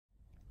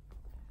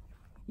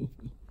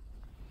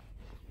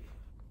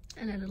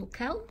And a little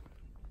Cal.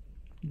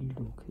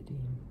 Look at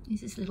him.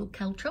 This is little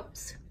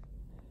Caltrops,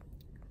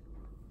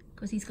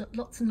 because he's got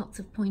lots and lots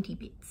of pointy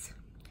bits.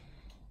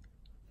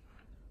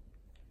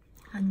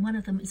 And one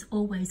of them is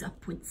always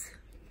upwards.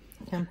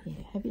 Come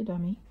here, have your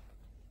dummy.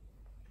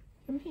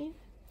 Come here.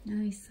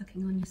 No, he's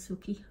sucking on your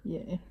Suki.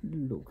 Yeah,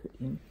 look at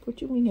him.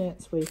 Put your wing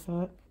out,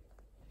 sweetheart.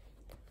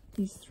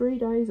 He's 3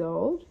 days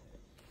old.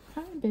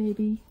 Hi,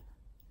 baby.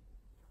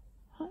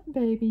 Hi,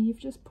 baby. You've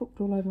just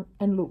pooped all over.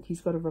 And look,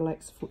 he's got a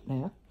relaxed foot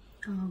now.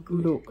 Oh,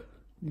 good. Look.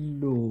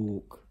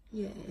 Look.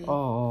 Yeah.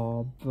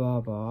 Oh,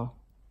 Baba.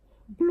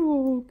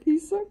 Look,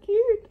 he's so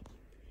cute.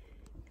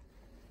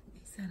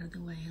 He's out of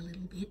the way a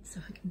little bit so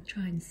I can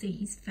try and see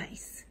his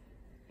face.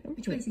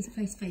 Which way is his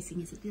face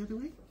facing? Is it the other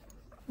way?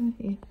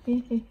 Here,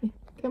 here, here, here.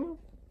 Come on.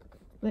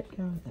 Let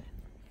go of that.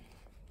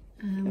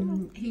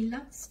 He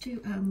loves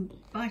to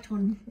bite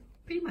on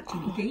pretty much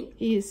anything.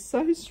 He is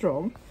so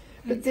strong.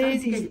 But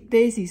It's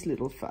there's his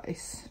little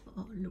face.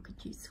 Oh, look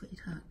at you,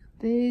 sweetheart.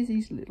 There's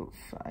his little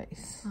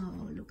face.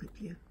 Oh, look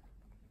at you.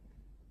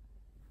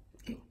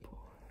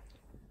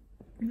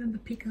 Remember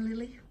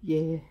Piccalilli?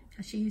 Yeah.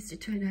 How she used to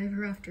turn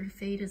over after a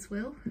feed as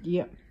well?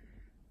 Yep.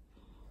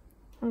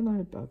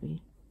 Hello,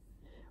 Bubby.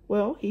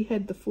 Well, he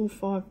had the full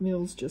 5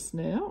 mils just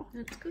now.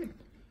 That's good.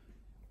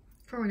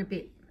 4 and a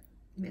bit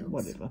mils.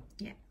 Whatever.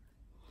 Yeah.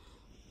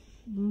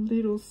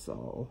 Little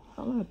soul.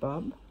 Hello,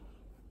 Bub.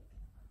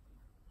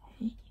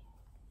 Hey.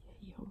 Yeah,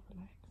 you're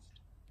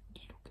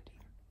relaxed. Look at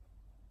him.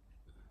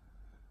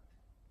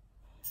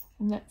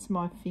 And that's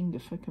my finger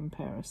for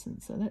comparison.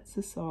 So that's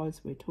the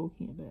size we're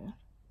talking about.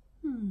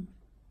 Hmm.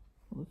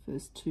 Well, the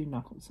first 2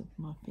 knuckles of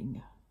my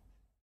finger.